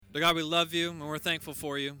Dear God, we love you and we're thankful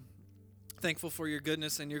for you. Thankful for your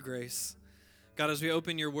goodness and your grace. God, as we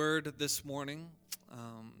open your word this morning,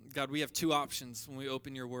 God, we have two options when we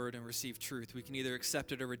open your word and receive truth. We can either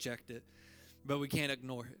accept it or reject it, but we can't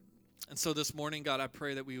ignore it. And so this morning, God, I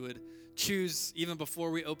pray that we would choose, even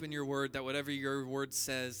before we open your word, that whatever your word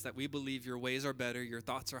says, that we believe your ways are better, your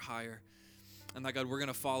thoughts are higher, and that, God, we're going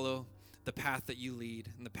to follow the path that you lead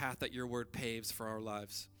and the path that your word paves for our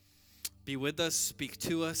lives. Be with us, speak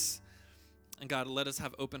to us, and God, let us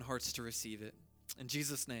have open hearts to receive it. In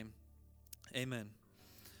Jesus' name, amen.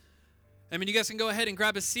 I mean, you guys can go ahead and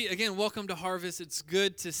grab a seat. Again, welcome to Harvest. It's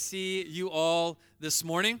good to see you all this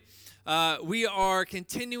morning. We are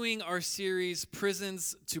continuing our series,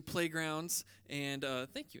 Prisons to Playgrounds. And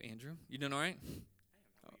thank you, Andrew. You doing all right?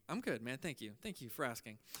 I'm good, man. Thank you. Thank you for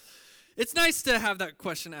asking. It's nice to have that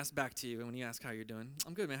question asked back to you when you ask how you're doing.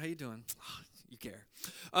 I'm good, man. How you doing? You care.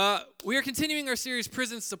 We are continuing our series,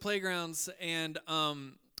 Prisons to Playgrounds, and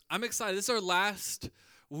I'm excited. This is our last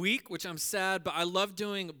week, which I'm sad, but I love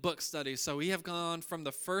doing book studies. So we have gone from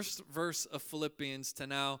the first verse of Philippians to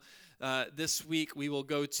now this week we will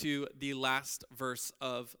go to the last verse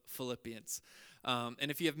of Philippians.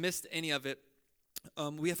 And if you have missed any of it,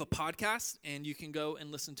 we have a podcast, and you can go and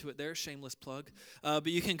listen to it there. Shameless plug. But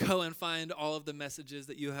you can go and find all of the messages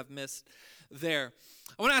that you have missed there.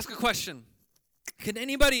 I want to ask a question. Can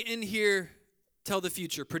anybody in here tell the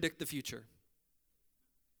future, predict the future?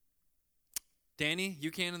 Danny, you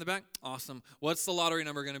can in the back? Awesome. What's the lottery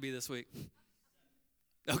number going to be this week?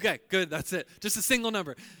 Okay, good. That's it. Just a single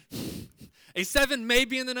number. A 7 may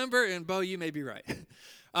be in the number, and Bo, you may be right.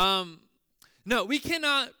 No, we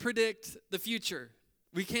cannot predict the future.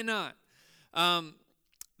 We cannot.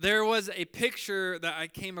 There was a picture that I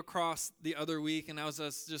came across the other week, and I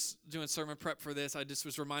was just doing sermon prep for this. I just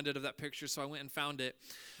was reminded of that picture, so I went and found it.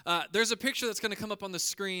 There's a picture that's going to come up on the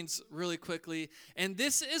screens really quickly, and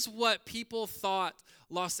this is what people thought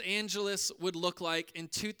Los Angeles would look like in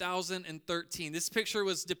 2013. This picture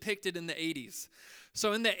was depicted in the 80s.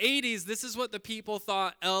 So in the 80s, this is what the people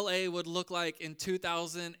thought LA would look like in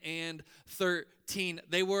 2013.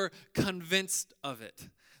 They were convinced of it,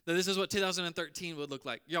 that this is what 2013 would look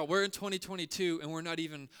like. Y'all, we're in 2022, and we're not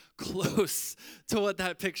even close to what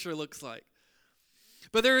that picture looks like.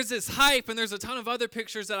 But there is this hype, and there's a ton of other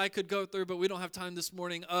pictures that I could go through, but we don't have time this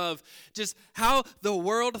morning, of just how the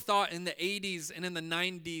world thought in the 80s and in the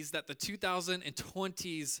 90s that the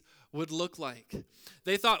 2020s would look like.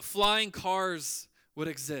 They thought flying cars would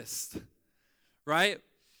exist, right?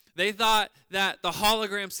 They thought that the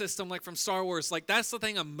hologram system, like from Star Wars, like that's the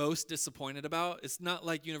thing I'm most disappointed about. It's not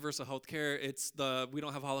like universal healthcare. It's we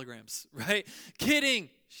don't have holograms, right? Kidding.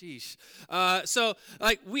 Sheesh. So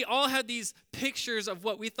like we all had these pictures of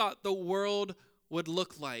what we thought the world would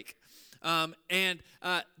look like. And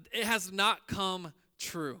it has not come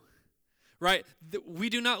true, right? We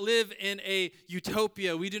do not live in a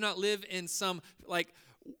utopia. We do not live in some like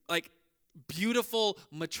beautiful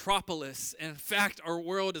metropolis. In fact, our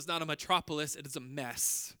world is not a metropolis, it is a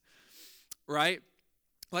mess, right?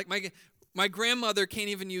 Like my grandmother can't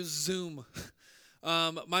even use Zoom.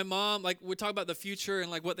 My mom, like we talk about the future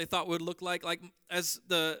and like what they thought would look like as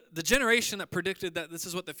the generation that predicted that this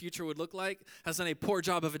is what the future would look like has done a poor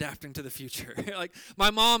job of adapting to the future. Like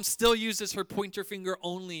my mom still uses her pointer finger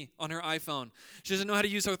only on her iPhone. She doesn't know how to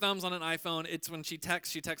use her thumbs on an iPhone. It's when she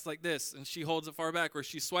texts like this, and she holds it far back, or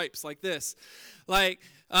she swipes like this. We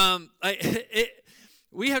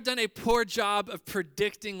have done a poor job of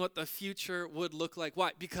predicting what the future would look like.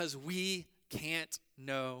 Why? Because we can't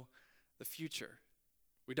know the future.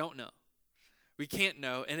 We don't know. We can't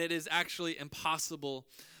know, and it is actually impossible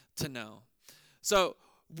to know. So,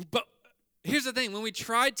 but here's the thing. When we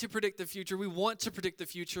try to predict the future, we want to predict the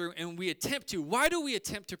future, and we attempt to. Why do we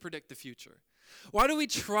attempt to predict the future? Why do we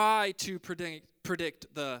try to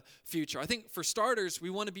predict the future? I think for starters, we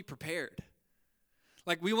want to be prepared.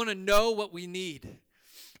 Like we want to know what we need.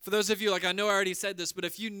 For those of you, like I know I already said this, but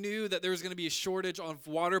if you knew that there was going to be a shortage of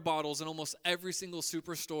water bottles in almost every single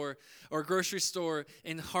superstore or grocery store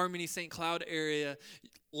in Harmony, St. Cloud area,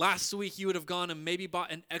 last week you would have gone and maybe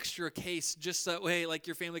bought an extra case just that way like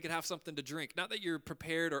your family could have something to drink. Not that you're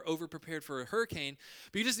prepared or over-prepared for a hurricane,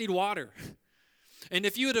 but you just need water. And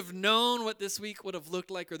if you would have known what this week would have looked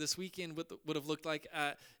like or this weekend would have looked like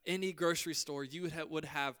at any grocery store, you would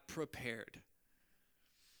have prepared.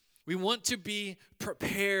 We want to be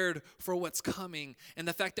prepared for what's coming. And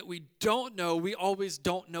the fact that we don't know, we always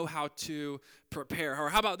don't know how to prepare. Or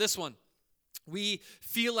how about this one? We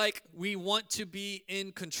feel like we want to be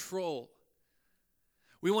in control.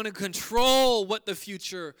 We want to control what the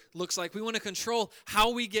future looks like. We want to control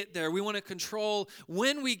how we get there. We want to control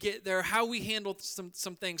when we get there, how we handle some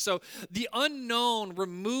things. So the unknown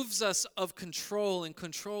removes us of control, and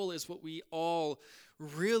control is what we all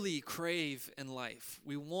really crave in life.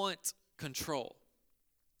 We want control.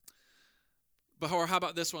 But how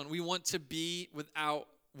about this one? We want to be without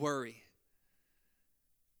worry.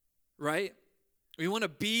 Right? We want to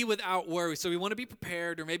be without worry. So we want to be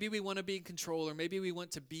prepared, or maybe we want to be in control, or maybe we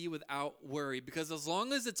want to be without worry. Because as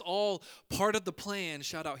long as it's all part of the plan,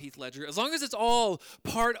 shout out Heath Ledger, as long as it's all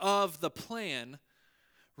part of the plan,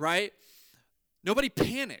 right, nobody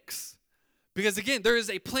panics. Because again, there is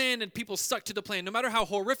a plan and people stuck to the plan. No matter how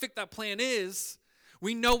horrific that plan is,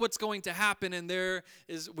 we know what's going to happen, and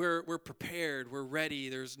we're prepared, we're ready,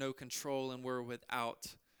 there's no control, and we're without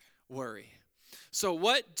worry. So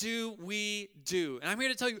what do we do? And I'm here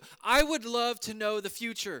to tell you, I would love to know the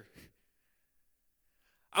future.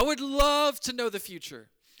 I would love to know the future.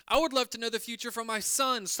 I would love to know the future for my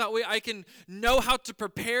sons, so that way I can know how to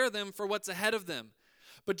prepare them for what's ahead of them.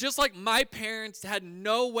 But just like my parents had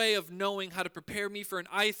no way of knowing how to prepare me for an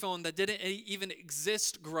iPhone that didn't even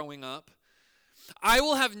exist growing up, I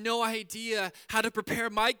will have no idea how to prepare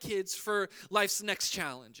my kids for life's next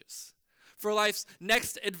challenges, for life's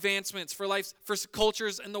next advancements, for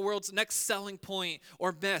cultures and the world's next selling point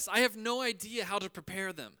or mess. I have no idea how to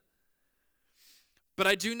prepare them. But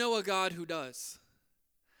I do know a God who does.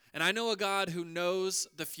 And I know a God who knows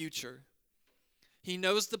the future. He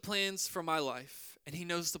knows the plans for my life, and he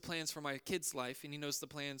knows the plans for my kids' life, and he knows the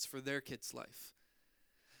plans for their kids' life.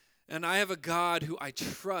 And I have a God who I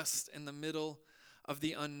trust in the middle of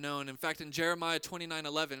the unknown. In fact, in Jeremiah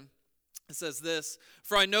 29:11, it says this: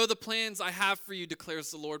 "For I know the plans I have for you,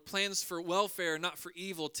 declares the Lord, plans for welfare, not for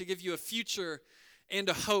evil, to give you a future and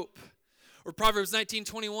a hope." Or Proverbs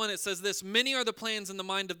 19:21, it says this: "Many are the plans in the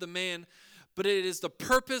mind of the man, but it is the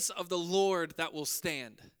purpose of the Lord that will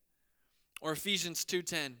stand." Or Ephesians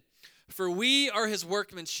 2:10, "For we are his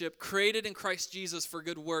workmanship, created in Christ Jesus for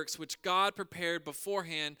good works, which God prepared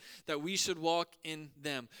beforehand that we should walk in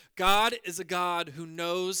them." God is a God who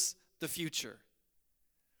knows the future.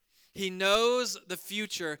 He knows the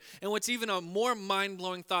future. And what's even a more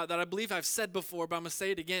mind-blowing thought that I believe I've said before, but I'm going to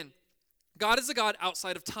say it again. God is a God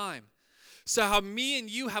outside of time. So how me and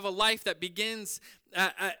you have a life that begins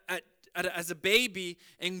as a baby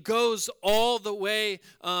and goes all the way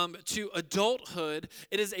to adulthood,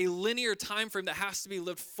 it is a linear time frame that has to be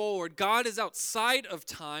lived forward. God is outside of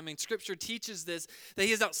time, and Scripture teaches this, that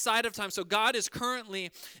he is outside of time. So God is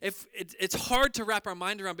currently, it's hard to wrap our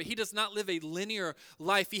mind around, but he does not live a linear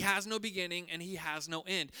life. He has no beginning and he has no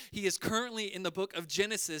end. He is currently in the book of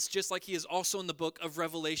Genesis, just like he is also in the book of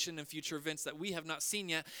Revelation and future events that we have not seen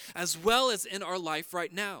yet, as well as in our life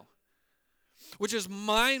right now. Which is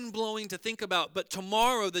mind-blowing to think about. But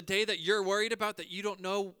tomorrow, the day that you're worried about, that you don't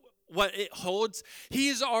know what it holds,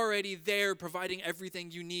 he's already there providing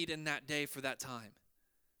everything you need in that day for that time.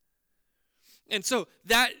 And so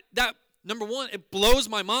that number one, it blows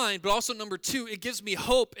my mind, but also number two, it gives me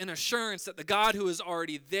hope and assurance that the God who is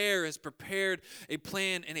already there has prepared a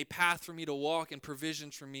plan and a path for me to walk and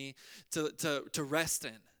provisions for me to rest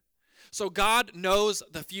in. So God knows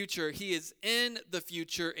the future. He is in the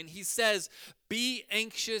future, and he says, be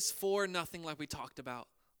anxious for nothing, like we talked about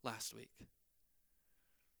last week.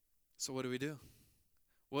 So what do we do?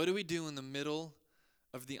 What do we do in the middle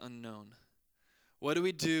of the unknown? What do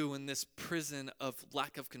we do in this prison of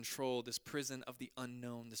lack of control, this prison of the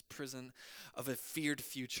unknown, this prison of a feared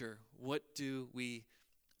future? What do we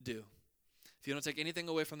do? If you don't take anything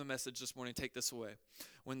away from the message this morning, take this away.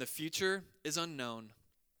 When the future is unknown,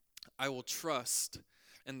 I will trust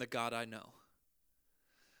in the God I know.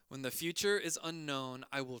 When the future is unknown,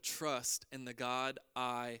 I will trust in the God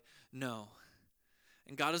I know.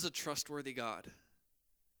 And God is a trustworthy God.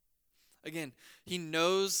 Again, he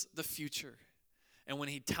knows the future. And when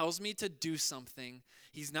he tells me to do something,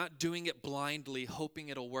 he's not doing it blindly, hoping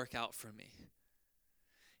it'll work out for me.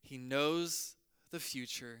 He knows the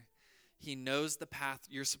future. He knows the path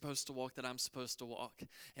you're supposed to walk, that I'm supposed to walk.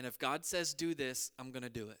 And if God says do this, I'm going to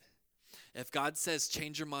do it. If God says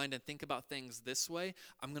change your mind and think about things this way,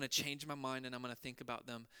 I'm going to change my mind and I'm going to think about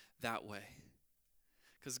them that way.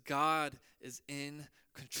 Because God is in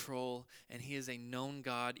control and he is a known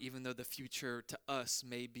God, even though the future to us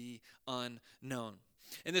may be unknown.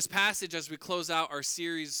 In this passage, as we close out our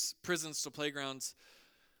series, Prisons to Playgrounds,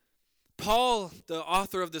 Paul, the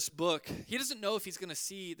author of this book, he doesn't know if he's going to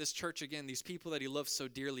see this church again, these people that he loves so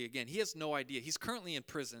dearly again. He has no idea. He's currently in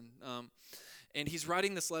prison. And he's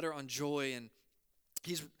writing this letter on joy,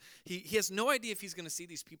 He has no idea if he's going to see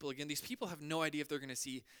these people again. These people have no idea if they're going to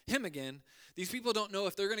see him again. These people don't know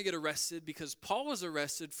if they're going to get arrested because Paul was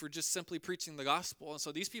arrested for just simply preaching the gospel. And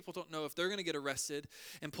so these people don't know if they're going to get arrested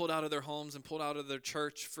and pulled out of their homes and pulled out of their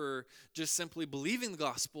church for just simply believing the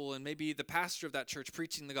gospel, and maybe the pastor of that church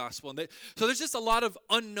preaching the gospel. So there's just a lot of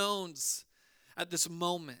unknowns at this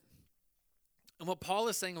moment. And what Paul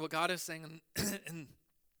is saying and what God is saying, and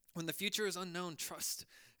when the future is unknown, trust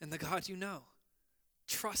in the God you know.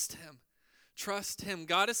 Trust him. Trust him.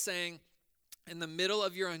 God is saying, in the middle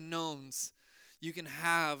of your unknowns, you can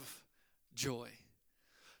have joy.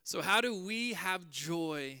 So how do we have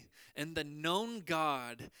joy in the known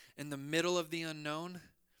God in the middle of the unknown?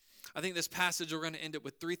 I think this passage, we're going to end it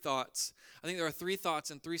with 3 thoughts. I think there are 3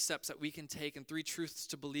 thoughts and 3 steps that we can take and 3 truths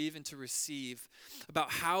to believe and to receive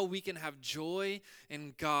about how we can have joy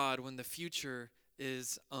in God when the future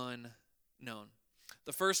is unknown.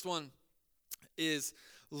 The first one is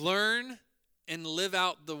learn and live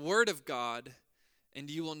out the word of God, and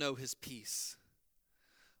you will know his peace.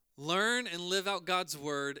 Learn and live out God's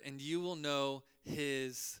word, and you will know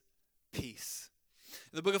his peace.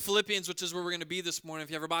 In the book of Philippians, which is where we're going to be this morning, if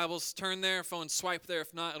you have your Bibles, turn there, phone, swipe there.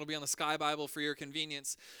 If not, it'll be on the Sky Bible for your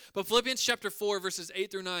convenience. But Philippians chapter 4, verses 8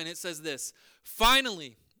 through 9, it says this: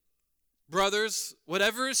 Finally, brothers,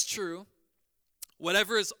 whatever is true,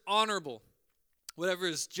 whatever is honorable, whatever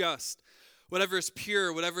is just, whatever is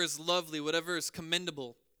pure, whatever is lovely, whatever is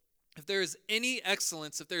commendable, if there is any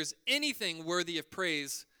excellence, if there is anything worthy of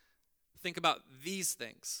praise, think about these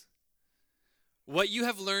things. What you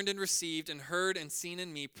have learned and received and heard and seen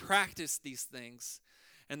in me, practice these things,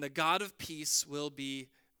 and the God of peace will be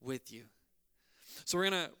with you. So we're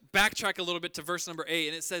going to backtrack a little bit to verse number 8,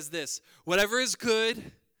 and it says this: Whatever is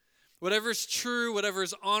good, whatever is true, whatever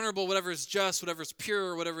is honorable, whatever is just, whatever is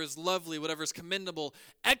pure, whatever is lovely, whatever is commendable,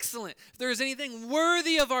 excellent. If there is anything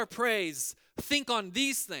worthy of our praise, think on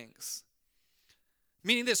these things.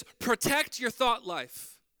 Meaning this: protect your thought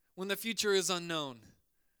life when the future is unknown.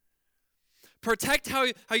 Protect how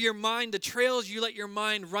your mind, the trails you let your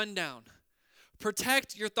mind run down.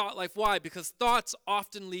 Protect your thought life. Why? Because thoughts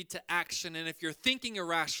often lead to action, and if you're thinking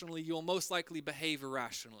irrationally, you'll most likely behave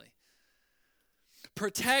irrationally.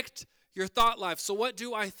 Protect your thought life. So what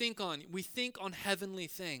do I think on? We think on heavenly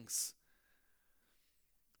things.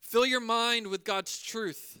 Fill your mind with God's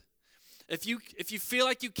truth. If you feel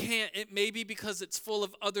like you can't, it may be because it's full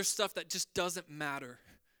of other stuff that just doesn't matter.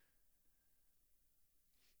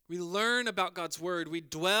 We learn about God's word. We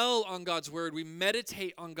dwell on God's word. We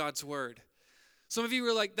meditate on God's word. Some of you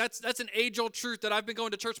were like, that's an age-old truth that I've been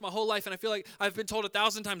going to church my whole life, and I feel like I've been told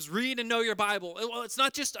 1,000 times, read and know your Bible. Well, it's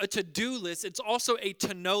not just a to-do list. It's also a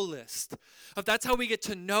to-know list. That's how we get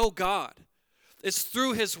to know God. It's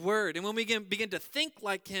through his word. And when we begin to think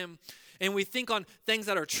like him, and we think on things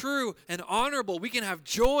that are true and honorable, we can have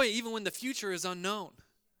joy even when the future is unknown.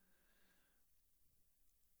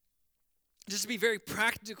 Just to be very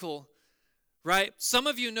practical, right? Some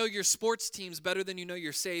of you know your sports teams better than you know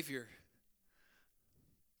your Savior.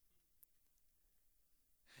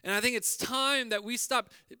 And I think it's time that we stop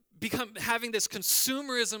having this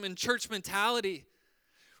consumerism and church mentality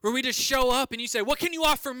where we just show up and you say, what can you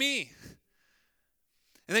offer me?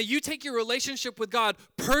 And that you take your relationship with God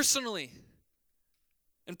personally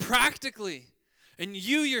and practically. And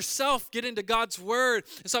you yourself get into God's word.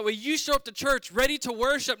 And so when you show up to church ready to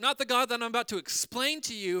worship, not the God that I'm about to explain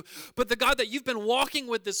to you, but the God that you've been walking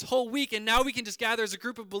with this whole week. And now we can just gather as a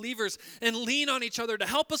group of believers and lean on each other to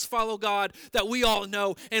help us follow God that we all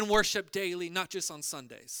know and worship daily, not just on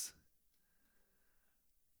Sundays.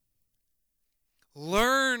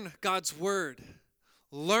 Learn God's word.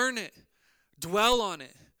 Learn it. Dwell on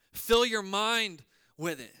it. Fill your mind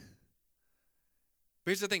with it. But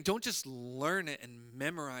here's the thing, don't just learn it and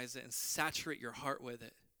memorize it and saturate your heart with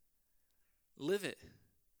it. Live it.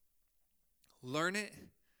 Learn it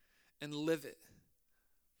and live it.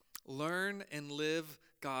 Learn and live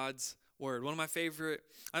God's word. One of my favorite,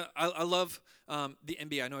 I love the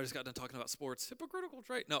NBA. I know I just got done talking about sports. Hypocritical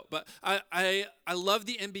trait. No, but I love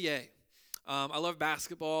the NBA. I love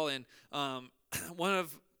basketball, and one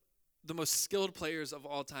of the most skilled players of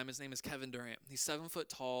all time, his name is Kevin Durant. He's 7 foot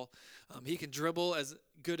tall. He can dribble as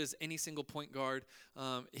good as any single point guard.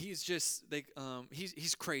 He's just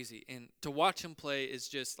he's crazy, and to watch him play is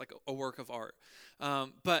just like a work of art.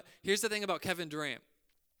 But here's the thing about Kevin Durant.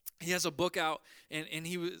 He has a book out, and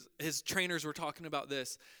his trainers were talking about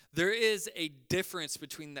this. There is a difference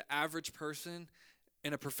between the average person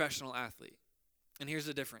and a professional athlete. And here's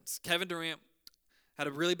the difference. Kevin Durant had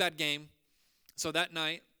a really bad game, so that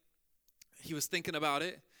night, he was thinking about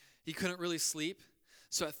it. He couldn't really sleep.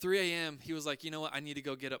 So at 3 a.m., he was like, you know what? I need to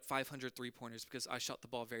go get up 500 three-pointers because I shot the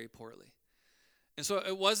ball very poorly. And so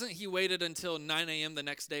it wasn't he waited until 9 a.m. the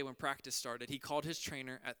next day when practice started. He called his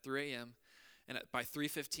trainer at 3 a.m., and by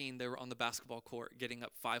 3:15, they were on the basketball court getting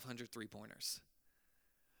up 500 three-pointers.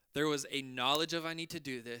 There was a knowledge of I need to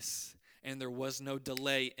do this, and there was no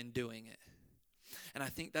delay in doing it. And I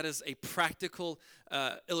think that is a practical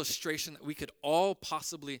illustration that we could all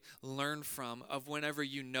possibly learn from of whenever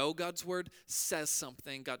you know God's word says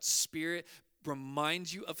something, God's Spirit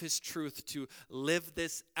reminds you of his truth to live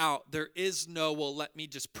this out. There is no, well, let me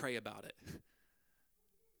just pray about it.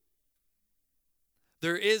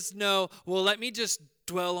 There is no, well, let me just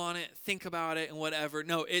dwell on it, think about it, and whatever.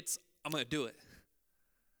 No, it's, I'm going to do it.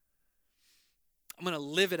 I'm going to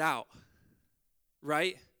live it out,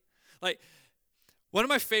 right? Like, one of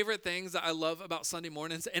my favorite things that I love about Sunday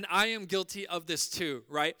mornings, and I am guilty of this too,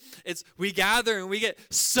 right? It's we gather and we get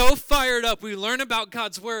so fired up. We learn about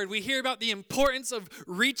God's word. We hear about the importance of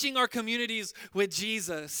reaching our communities with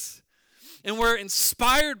Jesus. And we're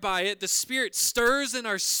inspired by it. The Spirit stirs in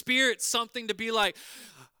our spirit something to be like,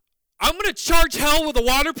 I'm going to charge hell with a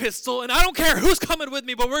water pistol, and I don't care who's coming with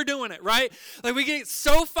me, but we're doing it, right? Like we get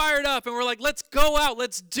so fired up, and we're like, let's go out,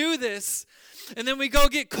 let's do this. And then we go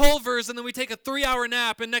get Culver's, and then we take a 3-hour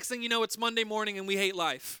nap, and next thing you know, it's Monday morning, and we hate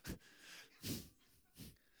life.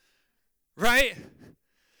 Right?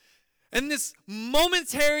 And this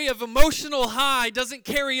momentary of emotional high doesn't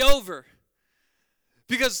carry over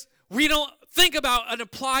because we don't think about and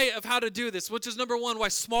apply of how to do this, which is number one, why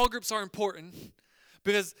small groups are important.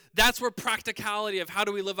 Because that's where practicality of how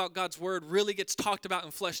do we live out God's word really gets talked about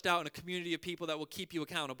and fleshed out in a community of people that will keep you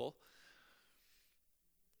accountable.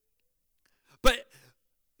 But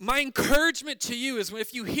my encouragement to you is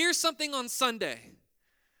if you hear something on Sunday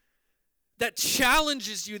that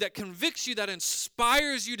challenges you, that convicts you, that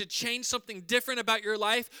inspires you to change something different about your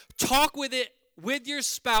life, talk with it with your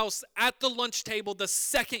spouse at the lunch table the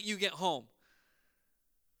second you get home.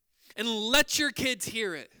 And let your kids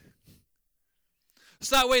hear it.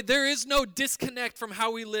 So that way there is no disconnect from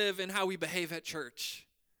how we live and how we behave at church.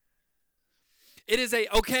 It is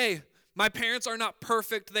okay, my parents are not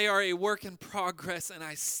perfect. They are a work in progress, and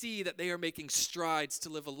I see that they are making strides to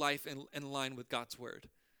live a life in line with God's word.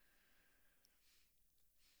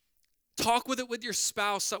 Talk with it with your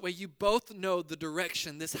spouse. That way you both know the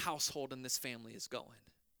direction this household and this family is going.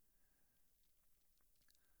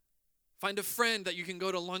 Find a friend that you can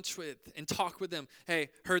go to lunch with and talk with them. Hey,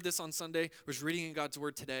 heard this on Sunday, was reading in God's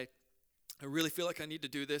word today. I really feel like I need to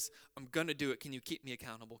do this. I'm going to do it. Can you keep me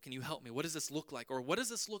accountable? Can you help me? What does this look like? Or what does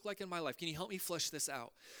this look like in my life? Can you help me flesh this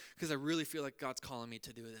out? Because I really feel like God's calling me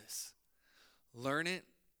to do this. Learn it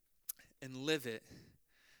and live it.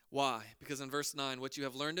 Why? Because in verse 9, what you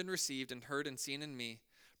have learned and received and heard and seen in me,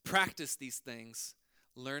 practice these things,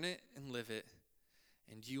 learn it and live it,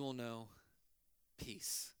 and you will know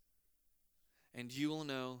peace. And you will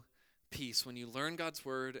know peace. When you learn God's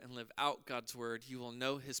word and live out God's word, you will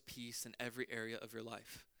know his peace in every area of your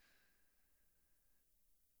life.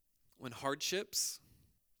 When hardships,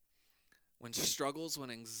 when struggles,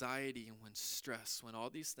 when anxiety, when stress, when all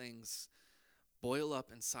these things boil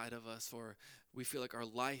up inside of us, or we feel like our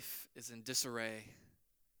life is in disarray,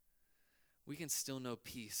 we can still know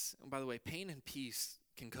peace. And by the way, pain and peace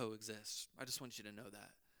can coexist. I just want you to know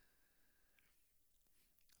that.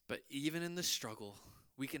 But even in the struggle,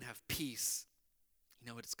 we can have peace. You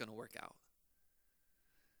know what? It's going to work out.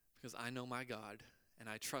 Because I know my God, and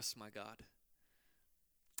I trust my God.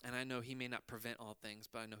 And I know he may not prevent all things,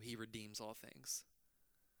 but I know he redeems all things.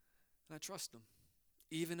 And I trust him,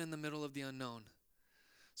 even in the middle of the unknown.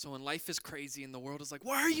 So when life is crazy and the world is like,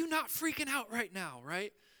 why are you not freaking out right now,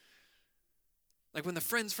 right? Like when the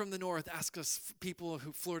friends from the north ask us, people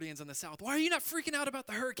who Floridians in the south, why are you not freaking out about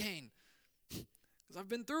the hurricane? Because I've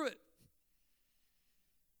been through it.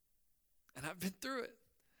 And I've been through it.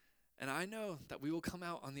 And I know that we will come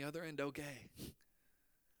out on the other end okay.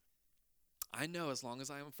 I know as long as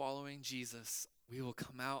I am following Jesus, we will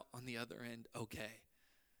come out on the other end okay.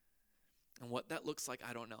 And what that looks like,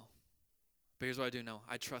 I don't know. But here's what I do know.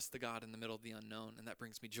 I trust the God in the middle of the unknown, and that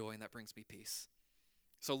brings me joy and that brings me peace.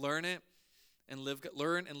 So learn it and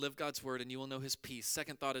learn and live God's word, and you will know his peace.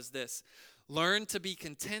 Second thought is this. Learn to be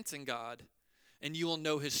content in God, and you will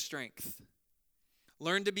know his strength.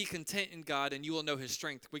 Learn to be content in God, and you will know his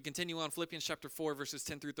strength. We continue on Philippians chapter 4, verses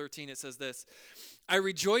 10 through 13. It says this, I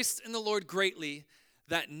rejoiced in the Lord greatly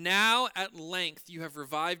that now at length you have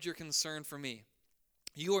revived your concern for me.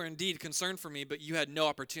 You are indeed concerned for me, but you had no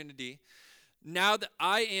opportunity. Now that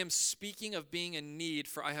I am speaking of being in need,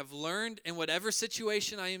 for I have learned in whatever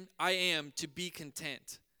situation I am to be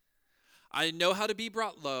content. I know how to be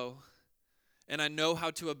brought low, and I know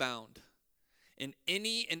how to abound. In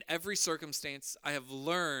any and every circumstance, I have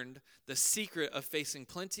learned the secret of facing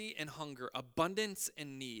plenty and hunger, abundance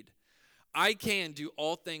and need. I can do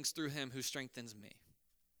all things through him who strengthens me.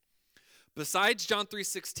 Besides John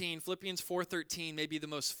 3:16, Philippians 4:13 may be the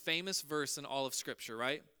most famous verse in all of Scripture,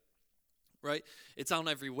 right? Right? It's on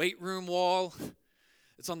every weight room wall.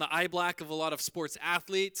 It's on the eye black of a lot of sports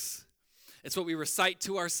athletes. It's what we recite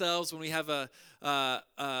to ourselves when we have a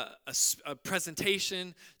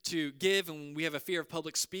presentation to give and we have a fear of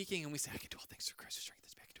public speaking and we say, I can do all things through Christ who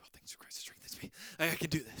strengthens me. I can do all things through Christ who strengthens me. I can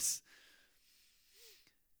do this.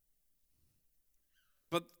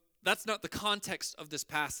 But that's not the context of this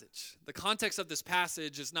passage. The context of this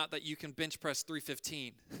passage is not that you can bench press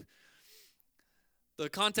 315. The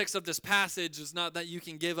context of this passage is not that you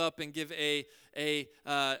can give up and give a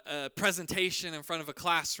presentation in front of a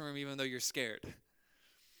classroom even though you're scared.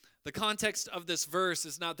 The context of this verse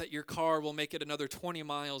is not that your car will make it another 20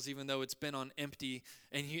 miles even though it's been on empty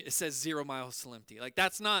and it says 0 miles till empty. Like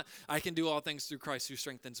that's not, I can do all things through Christ who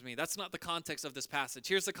strengthens me. That's not the context of this passage.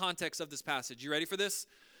 Here's the context of this passage. You ready for this?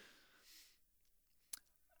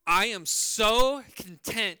 I am so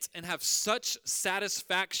content and have such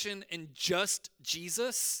satisfaction in just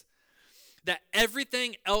Jesus that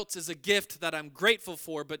everything else is a gift that I'm grateful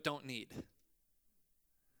for but don't need.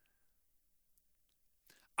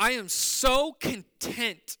 I am so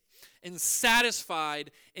content and satisfied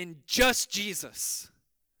in just Jesus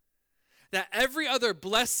that every other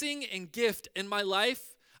blessing and gift in my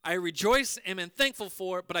life I rejoice and am thankful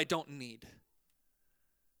for, but I don't need.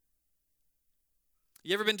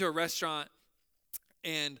 You ever been to a restaurant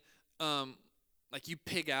and like you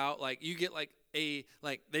pig out, like you get like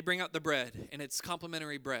they bring out the bread and it's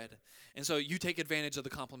complimentary bread. And so you take advantage of the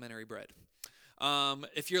complimentary bread.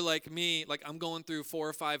 If you're like me, like I'm going through 4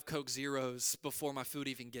 or 5 Coke Zeros before my food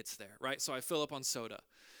even gets there, right? So I fill up on soda.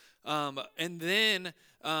 And then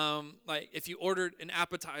like if you ordered an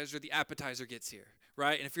appetizer, the appetizer gets here,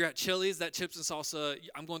 right? And if you're at Chili's, that chips and salsa,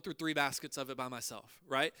 I'm going through 3 baskets of it by myself,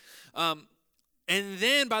 right? And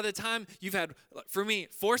then by the time you've had, for me,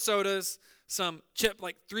 4 sodas, some chip,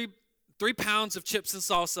 like 3 pounds of chips and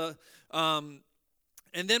salsa,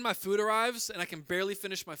 and then my food arrives, and I can barely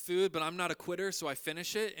finish my food, but I'm not a quitter, so I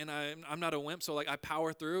finish it, and I'm not a wimp, so like I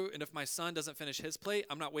power through, and if my son doesn't finish his plate,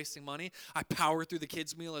 I'm not wasting money. I power through the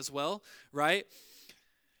kids' meal as well, right?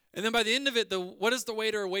 And then by the end of it, what does the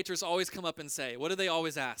waiter or waitress always come up and say? What do they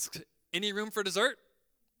always ask? Any room for dessert?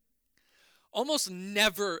 Almost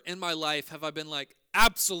never in my life have I been like,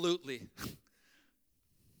 absolutely.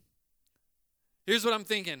 Here's what I'm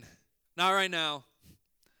thinking. Not right now.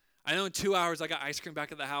 I know in 2 hours I got ice cream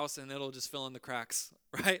back at the house and it'll just fill in the cracks,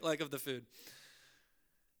 right? Like of the food.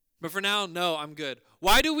 But for now, no, I'm good.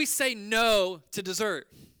 Why do we say no to dessert?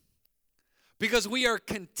 Because we are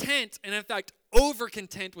content and in fact over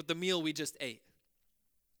content with the meal we just ate.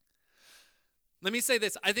 Let me say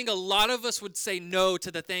this. I think a lot of us would say no to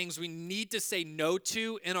the things we need to say no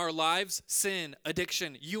to in our lives. Sin,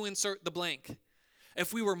 addiction, you insert the blank.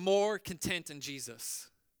 If we were more content in Jesus.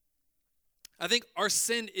 I think our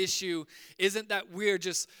sin issue isn't that we're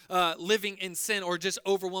just living in sin or just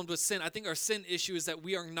overwhelmed with sin. I think our sin issue is that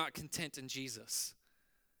we are not content in Jesus.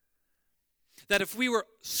 That if we were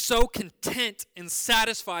so content and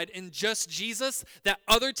satisfied in just Jesus, that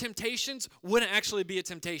other temptations wouldn't actually be a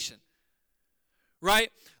temptation.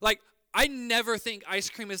 Right? Like, I never think ice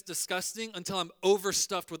cream is disgusting until I'm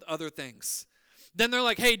overstuffed with other things. Then they're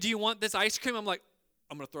like, hey, do you want this ice cream? I'm like,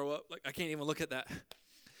 I'm going to throw up. Like, I can't even look at that.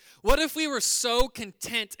 What if we were so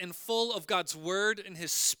content and full of God's word and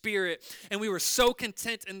his spirit, and we were so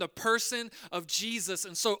content in the person of Jesus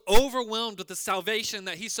and so overwhelmed with the salvation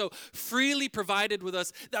that he so freely provided with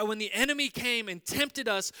us, that when the enemy came and tempted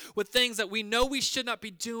us with things that we know we should not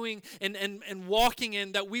be doing and walking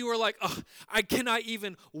in, that we were like, oh, I cannot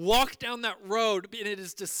even walk down that road, and it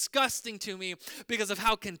is disgusting to me because of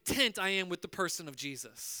how content I am with the person of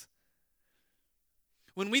Jesus.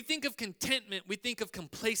 When we think of contentment, we think of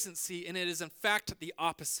complacency, and it is in fact the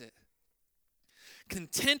opposite.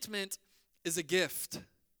 Contentment is a gift.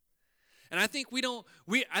 And I think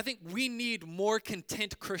we need more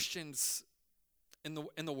content Christians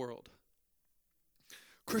in the world.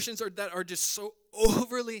 Christians that are just so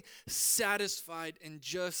overly satisfied in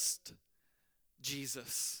just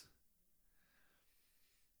Jesus.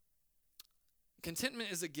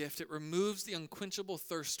 Contentment is a gift. It removes the unquenchable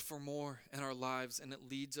thirst for more in our lives, and it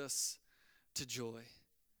leads us to joy.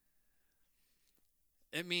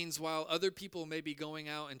 It means while other people may be going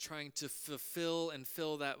out and trying to fulfill and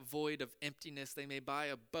fill that void of emptiness, they may buy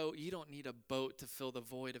a boat. You don't need a boat to fill the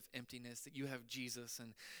void of emptiness. That you have Jesus.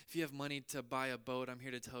 And if you have money to buy a boat, I'm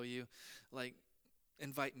here to tell you, like,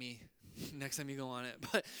 invite me next time you go on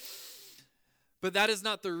it. But that is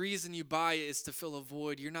not the reason you buy it, is to fill a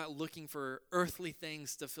void. You're not looking for earthly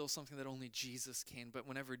things to fill something that only Jesus can. But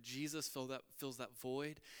whenever Jesus fills that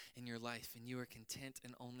void in your life and you are content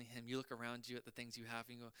in only him, you look around you at the things you have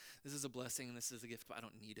and you go, this is a blessing and this is a gift, but I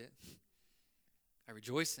don't need it. I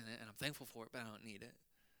rejoice in it and I'm thankful for it, but I don't need it.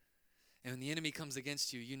 And when the enemy comes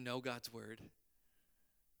against you, you know God's word.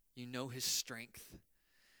 You know his strength.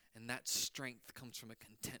 And that strength comes from a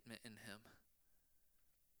contentment in him.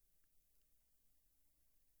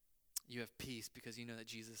 You have peace because you know that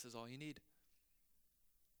Jesus is all you need.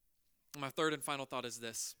 And my third and final thought is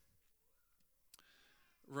this.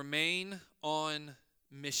 Remain on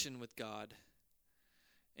mission with God,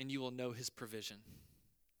 and you will know his provision.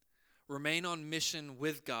 Remain on mission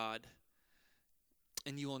with God,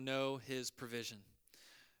 and you will know his provision.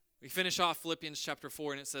 We finish off Philippians chapter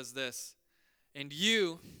 4, and it says this. And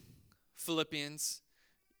you, Philippians,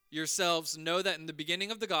 yourselves know that in the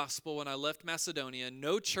beginning of the gospel, when I left Macedonia,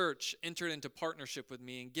 no church entered into partnership with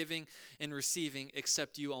me in giving and receiving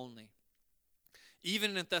except you only.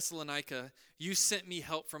 Even in Thessalonica, you sent me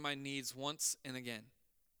help for my needs once and again.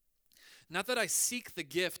 Not that I seek the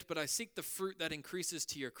gift, but I seek the fruit that increases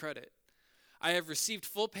to your credit. I have received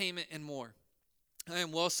full payment and more. I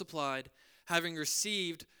am well supplied, having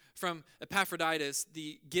received from Epaphroditus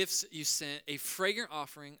the gifts you sent, a fragrant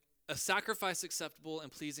offering, a sacrifice acceptable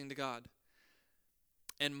and pleasing to God.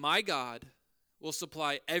 And my God will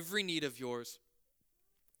supply every need of yours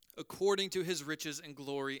according to his riches and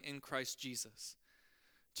glory in Christ Jesus.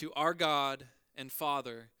 To our God and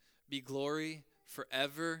Father be glory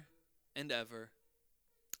forever and ever.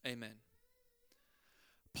 Amen.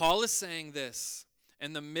 Paul is saying this,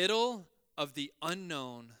 in the middle of the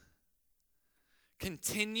unknown,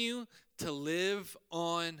 continue to live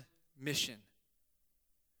on mission.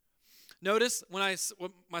 Notice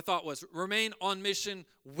what my thought was, remain on mission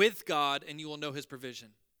with God and you will know his provision.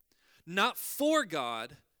 Not for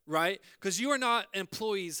God, right? Because you are not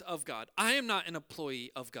employees of God. I am not an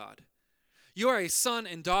employee of God. You are a son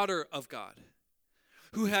and daughter of God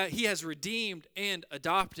who he has redeemed and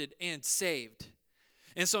adopted and saved.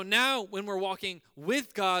 And so now when we're walking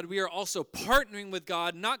with God, we are also partnering with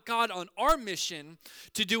God, not God on our mission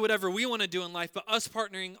to do whatever we want to do in life, but us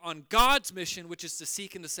partnering on God's mission, which is to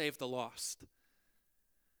seek and to save the lost.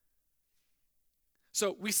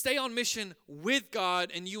 So we stay on mission with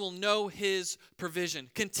God and you will know his provision.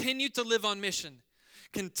 Continue to live on mission.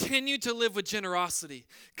 Continue to live with generosity.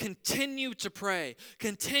 Continue to pray.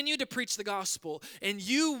 Continue to preach the gospel. And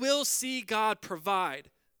you will see God provide.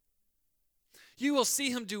 You will see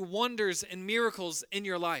him do wonders and miracles in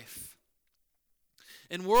your life.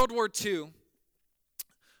 In World War II,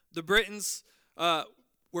 the Britons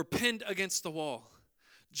were pinned against the wall.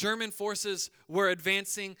 German forces were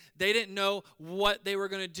advancing. They didn't know what they were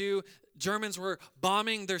going to do. Germans were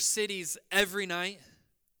bombing their cities every night.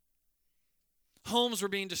 Homes were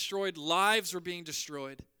being destroyed. Lives were being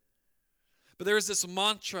destroyed. But there was this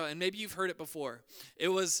mantra, and maybe you've heard it before. It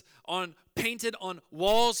was painted on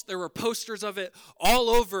walls. There were posters of it all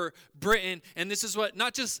over Britain. And this is what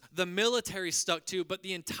not just the military stuck to, but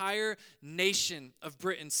the entire nation of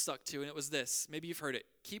Britain stuck to. And it was this. Maybe you've heard it.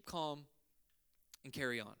 Keep calm and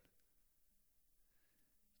carry on.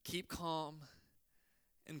 Keep calm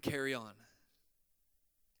and carry on.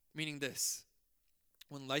 Meaning this.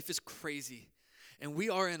 When life is crazy and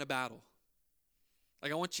we are in a battle.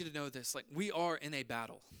 Like, I want you to know this. Like, we are in a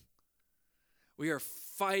battle. We are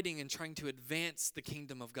fighting and trying to advance the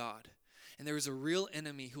kingdom of God. And there is a real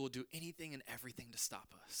enemy who will do anything and everything to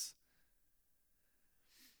stop us.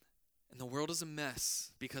 And the world is a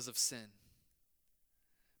mess because of sin,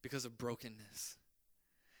 because of brokenness.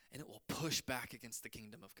 And it will push back against the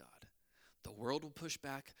kingdom of God. The world will push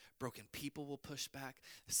back. Broken people will push back.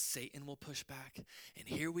 Satan will push back. And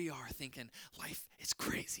here we are thinking, life is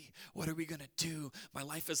crazy. What are we going to do? My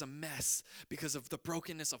life is a mess because of the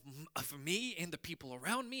brokenness of me and the people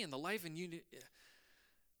around me and the life. And you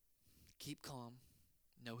keep calm.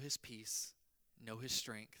 Know his peace. Know his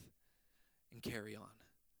strength. And carry on.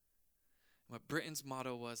 What Britain's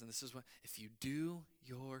motto was, and this is what, if you do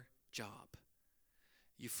your job,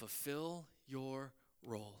 you fulfill your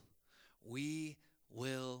role, we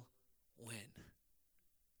will win.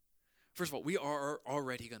 First of all, we are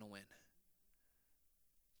already going to win.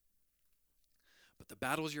 But the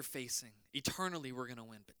battles you're facing, eternally we're going to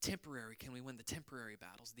win. But temporary, can we win the temporary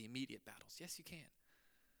battles, the immediate battles? Yes, you can.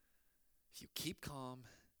 if you keep calm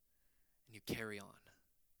and you carry on.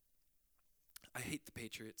 I hate the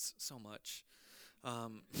Patriots so much.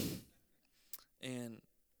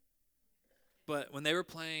 But when they were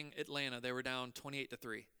playing Atlanta, they were down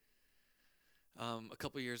 28-3. A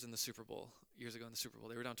couple years ago in the Super Bowl,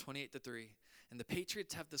 they were down 28-3. And the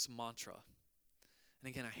Patriots have this mantra. And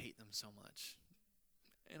again, I hate them so much.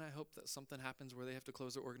 And I hope that something happens where they have to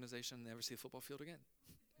close their organization and never see a football field again.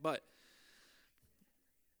 But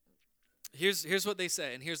here's what they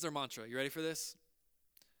say, and here's their mantra. You ready for this?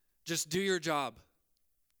 Just do your job.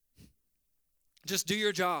 Just do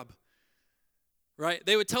your job. Right?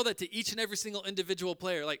 They would tell that to each and every single individual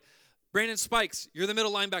player. Like, Brandon Spikes, you're the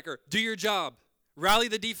middle linebacker. Do your job. Rally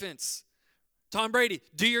the defense. Tom Brady,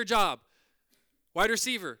 do your job. Wide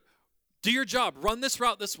receiver, do your job. Run this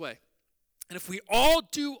route this way. And if we all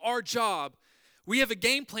do our job, we have a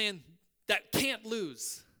game plan that can't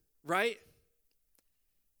lose, right?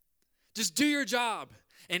 Just do your job.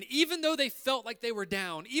 And even though they felt like they were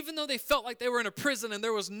down, even though they felt like they were in a prison and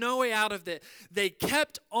there was no way out of it, they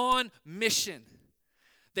kept on mission.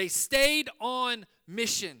 They stayed on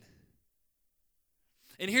mission.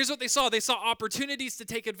 And here's what they saw. They saw opportunities to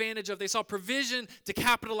take advantage of. They saw provision to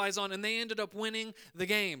capitalize on, and they ended up winning the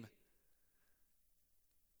game.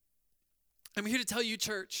 I'm here to tell you,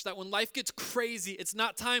 church, that when life gets crazy, it's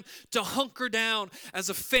not time to hunker down as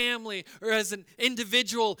a family or as an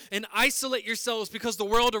individual and isolate yourselves because the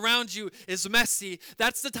world around you is messy.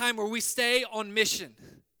 That's the time where we stay on mission.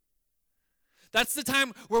 That's the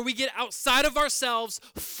time where we get outside of ourselves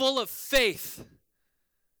full of faith.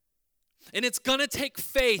 And it's going to take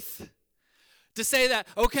faith to say that,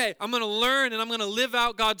 okay, I'm going to learn and I'm going to live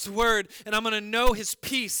out God's word and I'm going to know his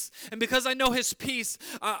peace. And because I know his peace,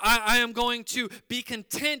 I am going to be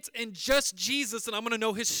content in just Jesus and I'm going to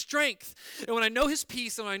know his strength. And when I know his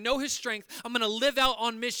peace and when I know his strength, I'm going to live out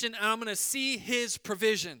on mission and I'm going to see his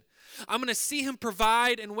provision. I'm going to see him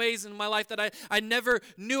provide in ways in my life that I never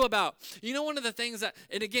knew about. You know, one of the things that,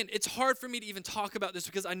 and again, it's hard for me to even talk about this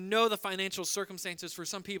because I know the financial circumstances for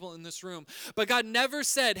some people in this room. But God never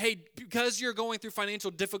said, hey, because you're going through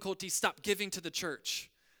financial difficulty, stop giving to the church.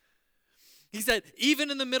 He said,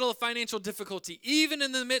 even in the middle of financial difficulty, even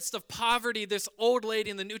in the midst of poverty, this old lady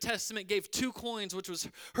in the New Testament gave 2 coins, which was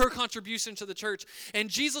her contribution to the church. And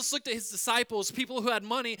Jesus looked at his disciples, people who had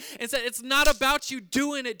money, and said, it's not about you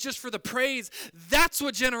doing it just for the praise. That's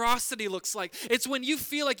what generosity looks like. It's when you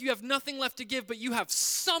feel like you have nothing left to give, but you have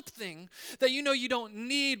something that you know you don't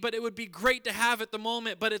need, but it would be great to have at the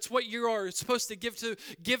moment, but it's what you are supposed to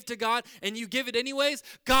give to God, and you give it anyways.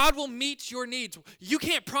 God will meet your needs. You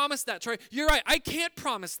can't promise that, Trey. You're right. I can't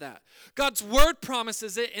promise that. God's word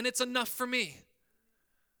promises it, and it's enough for me.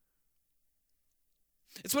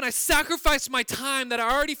 It's when I sacrifice my time that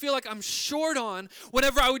I already feel like I'm short on,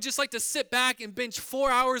 whenever I would just like to sit back and binge 4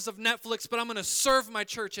 hours of Netflix, but I'm going to serve my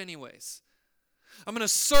church anyways. I'm going to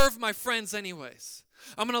serve my friends anyways.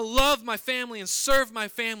 I'm going to love my family and serve my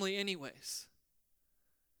family anyways.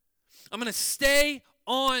 I'm going to stay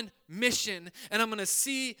on mission, and I'm going to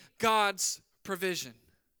see God's provision.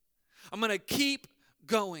 I'm going to keep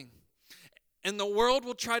going. And the world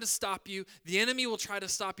will try to stop you. The enemy will try to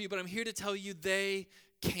stop you, but I'm here to tell you they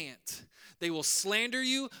can't. They will slander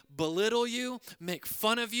you, belittle you, make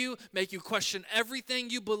fun of you, make you question everything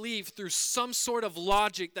you believe through some sort of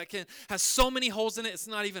logic that has so many holes in it, it's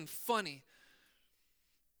not even funny.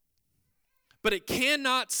 But it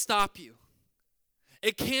cannot stop you.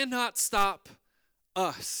 It cannot stop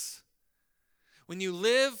us. When you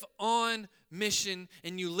live on mission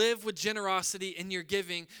and you live with generosity in your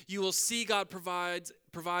giving, you will see God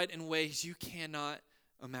provide in ways you cannot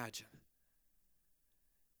imagine.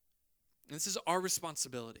 And this is our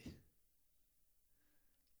responsibility.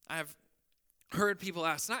 I have heard people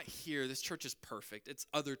ask, not here, this church is perfect. It's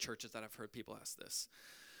other churches that I've heard people ask this.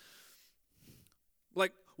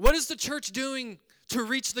 Like, what is the church doing to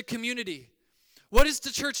reach the community? What is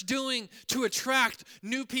the church doing to attract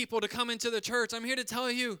new people to come into the church? I'm here to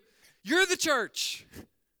tell you, you're the church.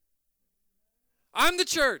 I'm the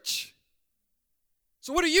church.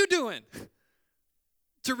 So what are you doing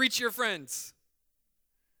to reach your friends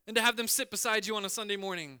and to have them sit beside you on a Sunday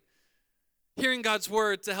morning, hearing God's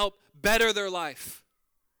word to help better their life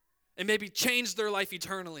and maybe change their life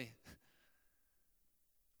eternally?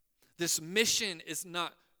 This mission is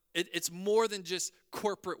not, it's more than just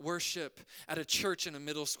corporate worship at a church in a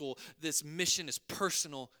middle school. This mission is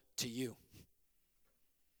personal to you.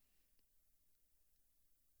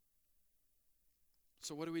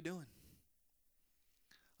 So what are we doing?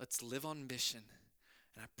 Let's live on mission,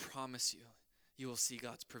 and I promise you, you will see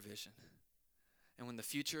God's provision. And when the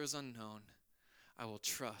future is unknown, I will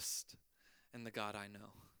trust in the God I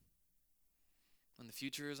know. When the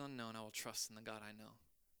future is unknown, I will trust in the God I know.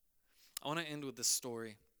 I want to end with this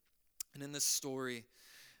story. And in this story,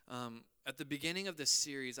 at the beginning of this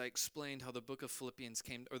series, I explained how the book of Philippians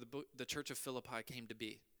came, or the church of Philippi came to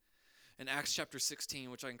be. In Acts chapter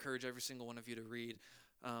 16, which I encourage every single one of you to read,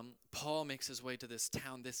 Paul makes his way to this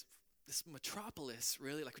town, this metropolis,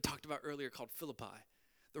 really, like we talked about earlier, called Philippi.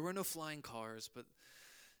 There were no flying cars, but,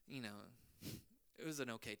 it was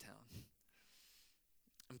an okay town.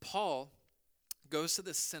 And Paul goes to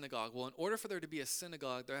this synagogue. Well, in order for there to be a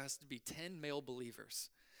synagogue, there has to be 10 male believers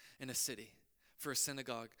in a city for a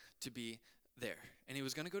synagogue to be there. And he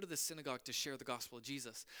was going to go to the synagogue to share the gospel of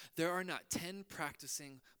Jesus. There are not 10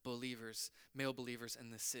 practicing believers, male believers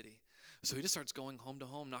in this city. So he just starts going home to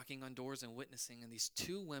home, knocking on doors and witnessing. And these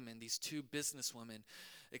two women, these two business women,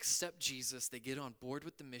 accept Jesus. They get on board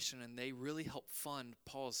with the mission, and they really help fund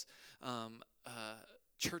Paul's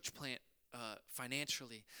church plant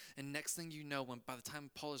financially. And next thing you know, by the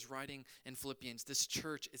time Paul is writing in Philippians, this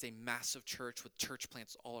church is a massive church with church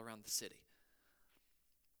plants all around the city.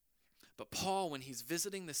 But Paul, when he's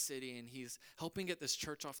visiting the city and he's helping get this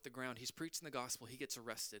church off the ground, he's preaching the gospel, he gets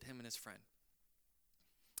arrested, him and his friend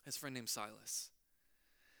named Silas.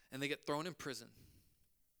 And they get thrown in prison.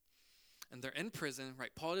 And they're in prison,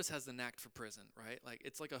 right? Paul just has the knack for prison, right? Like,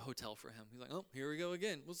 it's like a hotel for him. He's like, oh, here we go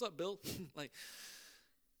again. What's up, Bill?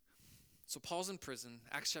 So Paul's in prison.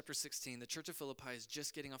 Acts chapter 16, the church of Philippi is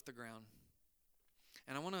just getting off the ground.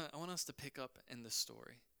 And I want us to pick up in this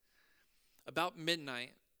story. About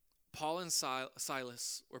midnight, Paul and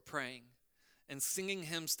Silas were praying and singing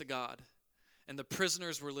hymns to God, and the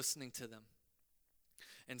prisoners were listening to them.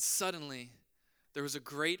 And suddenly, there was a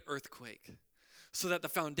great earthquake, so that the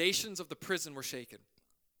foundations of the prison were shaken.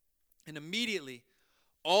 And immediately,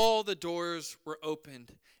 all the doors were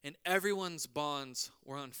opened, and everyone's bonds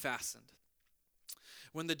were unfastened.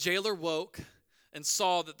 When the jailer woke and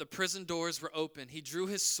saw that the prison doors were open, he drew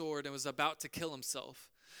his sword and was about to kill himself,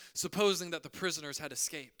 supposing that the prisoners had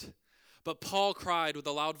escaped. But Paul cried with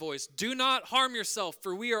a loud voice, "Do not harm yourself,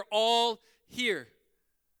 for we are all here."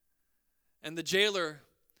 And the jailer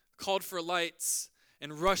called for lights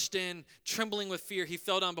and rushed in, trembling with fear. He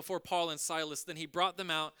fell down before Paul and Silas. Then he brought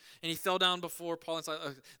them out, and he fell down before Paul and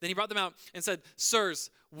Silas. Then he brought them out and said,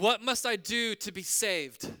 "Sirs, what must I do to be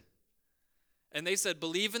saved?" And they said,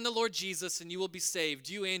 "Believe in the Lord Jesus, and you will be saved,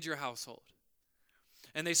 you and your household."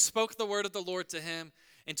 And they spoke the word of the Lord to him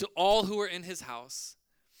and to all who were in his house.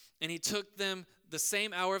 And he took them the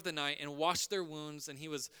same hour of the night and washed their wounds, and he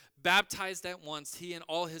was baptized at once, he and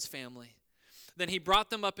all his family. Then he brought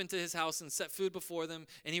them up into his house and set food before them,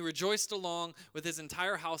 and he rejoiced along with his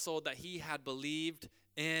entire household that he had believed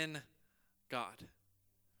in God.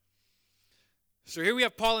 So here we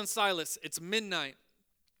have Paul and Silas. It's midnight,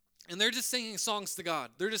 and they're just singing songs to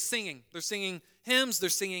God. They're just singing. They're singing hymns. They're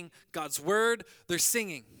singing God's word. They're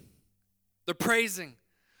singing. They're praising.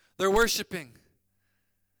 They're worshiping.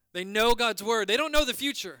 They know God's word. They don't know the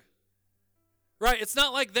future. Right? It's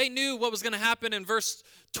not like they knew what was going to happen in verse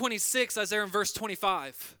 26 as they're in verse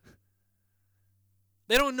 25.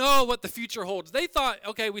 They don't know what the future holds. They thought,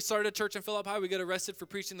 okay, we started a church in Philippi. We get arrested for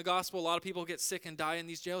preaching the gospel. A lot of people get sick and die in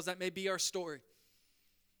these jails. That may be our story.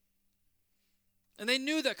 And they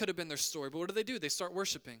knew that could have been their story. But what do? They start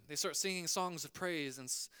worshiping. They start singing songs of praise and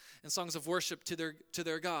songs of worship to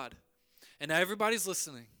their God. And everybody's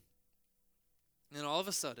listening. And all of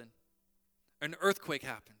a sudden, an earthquake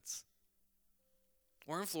happens.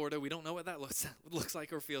 We're in Florida. We don't know what that looks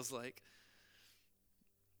like or feels like.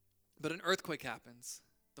 But an earthquake happens.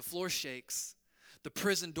 The floor shakes. The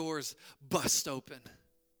prison doors bust open.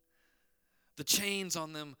 The chains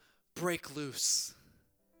on them break loose.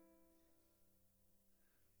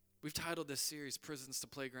 We've titled this series, Prisons to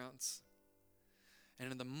Playgrounds.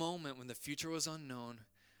 And in the moment when the future was unknown,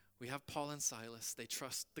 we have Paul and Silas. They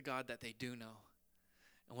trust the God that they do know.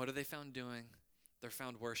 And what are they found doing? They're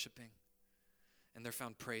found worshiping. And they're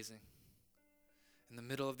found praising. In the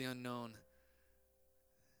middle of the unknown,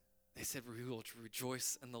 they said, we will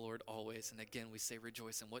rejoice in the Lord always. And again, we say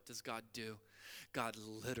rejoice. And what does God do? God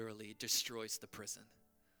literally destroys the prison.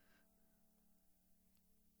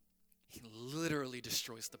 He literally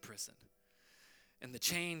destroys the prison. And the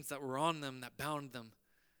chains that were on them, that bound them,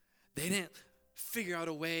 they didn't figure out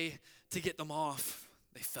a way to get them off.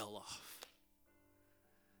 They fell off.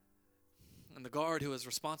 And the guard who was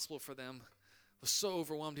responsible for them was so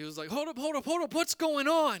overwhelmed. He was like, hold up, what's going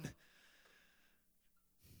on?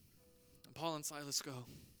 And Paul and Silas go,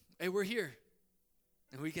 hey, we're here,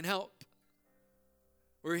 and we can help.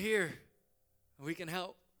 We're here, and we can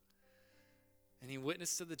help. And he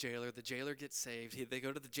witnessed to the jailer. The jailer gets saved. They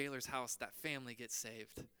go to the jailer's house. That family gets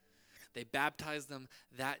saved. They baptize them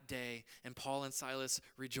that day, and Paul and Silas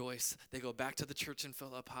rejoice. They go back to the church in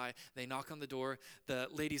Philippi. They knock on the door. The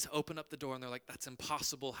ladies open up the door, and they're like, "That's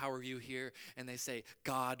impossible. How are you here?" And they say,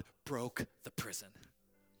 "God broke the prison."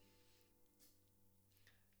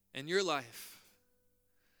 In your life,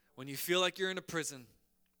 when you feel like you're in a prison,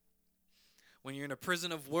 when you're in a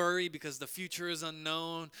prison of worry because the future is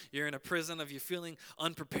unknown, you're in a prison of you feeling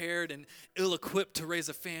unprepared and ill-equipped to raise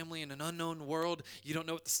a family in an unknown world, you don't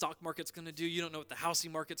know what the stock market's going to do, you don't know what the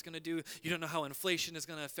housing market's going to do, you don't know how inflation is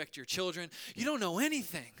going to affect your children, you don't know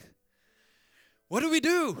anything. What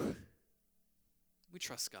do? We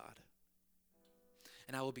trust God.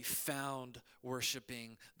 And I will be found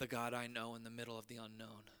worshiping the God I know in the middle of the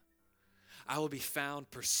unknown. I will be found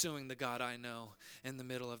pursuing the God I know in the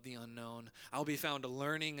middle of the unknown. I will be found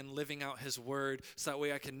learning and living out his word so that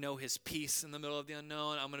way I can know his peace in the middle of the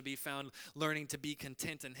unknown. I'm going to be found learning to be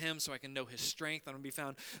content in him so I can know his strength. I'm going to be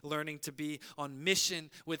found learning to be on mission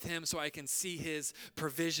with him so I can see his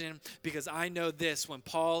provision, because I know this: when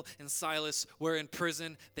Paul and Silas were in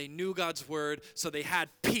prison, they knew God's word, so they had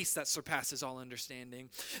peace that surpasses all understanding.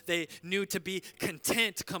 They knew to be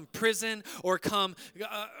content come prison or come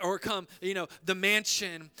the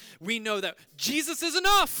mansion. We know that Jesus is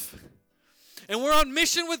enough. And we're on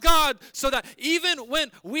mission with God so that even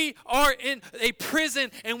when we are in a prison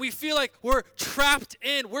and we feel like we're trapped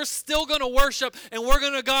in, we're still going to worship, and we're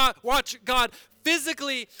going to watch God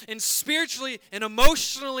physically and spiritually and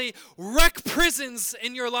emotionally wreck prisons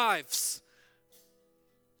in your lives.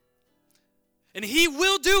 And he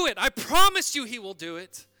will do it. I promise you he will do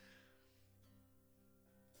it.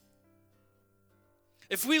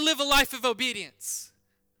 If we live a life of obedience,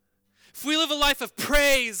 if we live a life of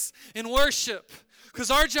praise and worship,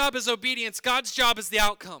 because our job is obedience, God's job is the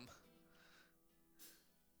outcome.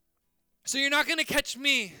 So you're not going to catch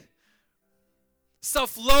me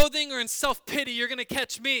self-loathing or in self-pity. You're going to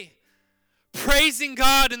catch me praising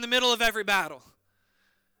God in the middle of every battle.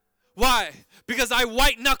 Why? Because I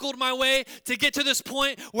white-knuckled my way to get to this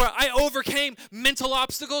point where I overcame mental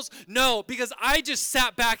obstacles? No, because I just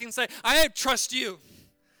sat back and said, I trust you.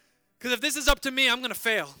 Because if this is up to me, I'm going to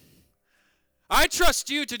fail. I trust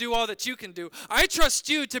you to do all that you can do. I trust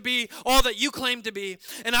you to be all that you claim to be.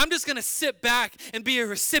 And I'm just going to sit back and be a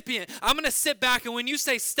recipient. I'm going to sit back, and when you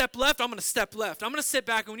say step left, I'm going to step left. I'm going to sit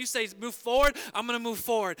back, and when you say move forward, I'm going to move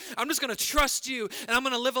forward. I'm just going to trust you, and I'm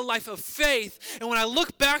going to live a life of faith. And when I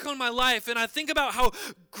look back on my life and I think about how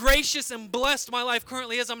gracious and blessed my life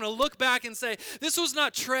currently is, I'm going to look back and say, this was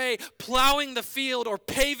not Trey plowing the field or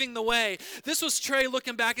paving the way. This was Trey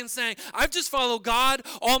looking back and saying, I've just followed God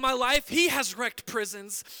all my life. He has wrecked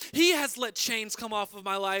prisons. He has let chains come off of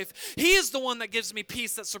my life. He is the one that gives me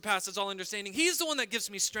peace that surpasses all understanding. He's the one that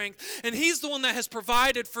gives me strength. And he's the one that has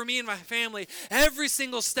provided for me and my family every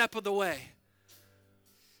single step of the way.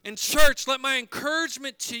 In church, let my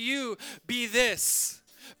encouragement to you be this: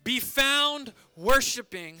 be found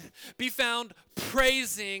worshiping, be found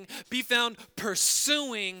praising, be found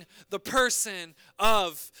pursuing the person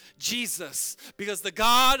of Jesus. Because the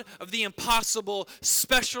God of the impossible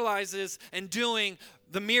specializes in doing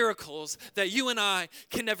the miracles that you and I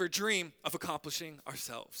can never dream of accomplishing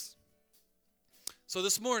ourselves. So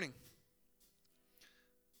this morning,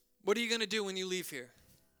 what are you going to do when you leave here?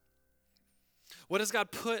 What has God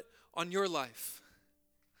put on your life?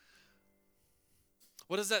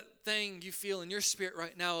 What is that thing you feel in your spirit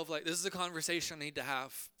right now of like, this is a conversation I need to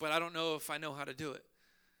have, but I don't know if I know how to do it?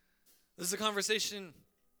 This is a conversation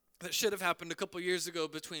that should have happened a couple years ago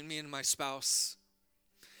between me and my spouse,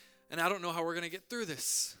 and I don't know how we're going to get through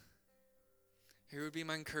this. Here would be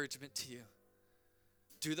my encouragement to you.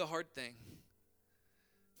 Do the hard thing.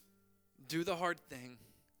 Do the hard thing.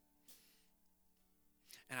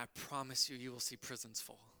 And I promise you, you will see prisons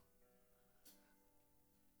full.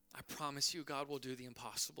 I promise you, God will do the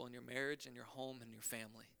impossible in your marriage, in your home, and your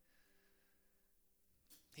family.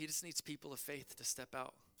 He just needs people of faith to step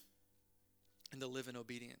out and to live in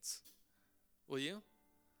obedience. Will you?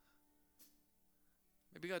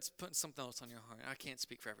 Maybe God's putting something else on your heart. I can't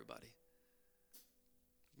speak for everybody.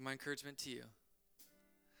 My encouragement to you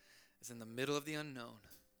is, in the middle of the unknown,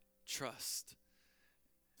 trust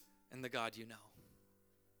in the God you know.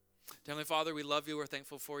 Heavenly Father, we love you. We're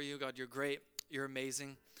thankful for you. God, you're great. You're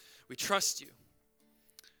amazing. We trust you.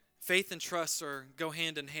 Faith and trust go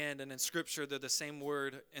hand in hand, and in Scripture, they're the same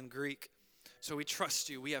word in Greek. So we trust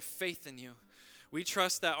you. We have faith in you. We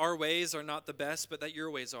trust that our ways are not the best, but that your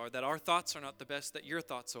ways are. That our thoughts are not the best, that your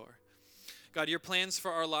thoughts are. God, your plans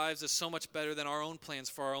for our lives is so much better than our own plans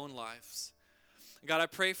for our own lives. God, I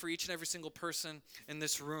pray for each and every single person in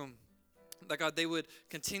this room that, God, they would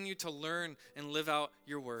continue to learn and live out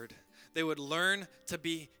your word. They would learn to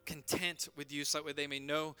be content with you so that they may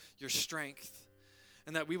know your strength,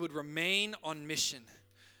 and that we would remain on mission.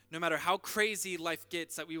 No matter how crazy life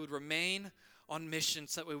gets, that we would remain on mission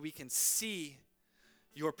so that way we can see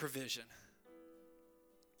your provision.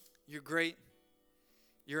 You're great.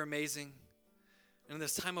 You're amazing. And in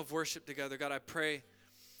this time of worship together, God, I pray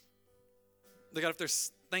that, God, if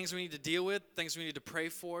there's things we need to deal with, things we need to pray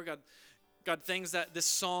for, God, things that this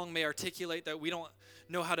song may articulate that we don't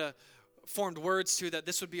know how to form words to, that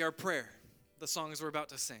this would be our prayer, the songs we're about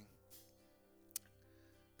to sing.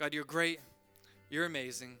 God, you're great. You're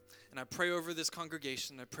amazing. And I pray over this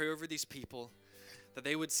congregation, I pray over these people, that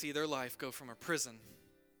they would see their life go from a prison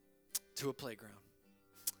to a playground.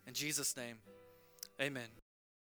 In Jesus' name, amen.